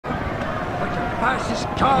Fascist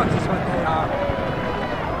gods is what they are.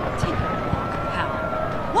 Take a walk, pal.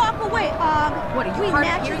 Walk away, Og. What are you hard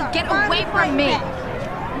of hearing? Get away from me!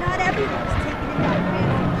 Not everyone's taking in that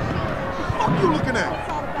fancy. What you looking at?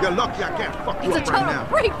 You're lucky I can't fuck you It's a up right total now.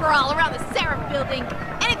 free-for-all around the Seraph building.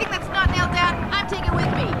 Anything that's not nailed down, I'm taking with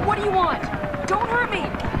me. What do you want? Don't hurt me!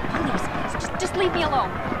 Please, just leave me alone.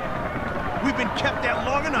 We've been kept there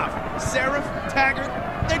long enough. Seraph, Taggart,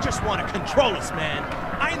 they just want to control us, man.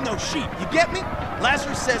 I ain't no sheep, you get me?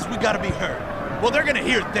 Lazarus says we gotta be heard. Well, they're gonna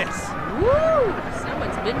hear this. Woo!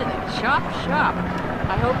 Someone's been to the chop shop.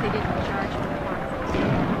 I hope they didn't charge me.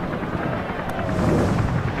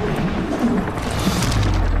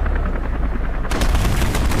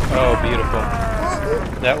 Oh,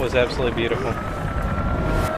 beautiful. That was absolutely beautiful.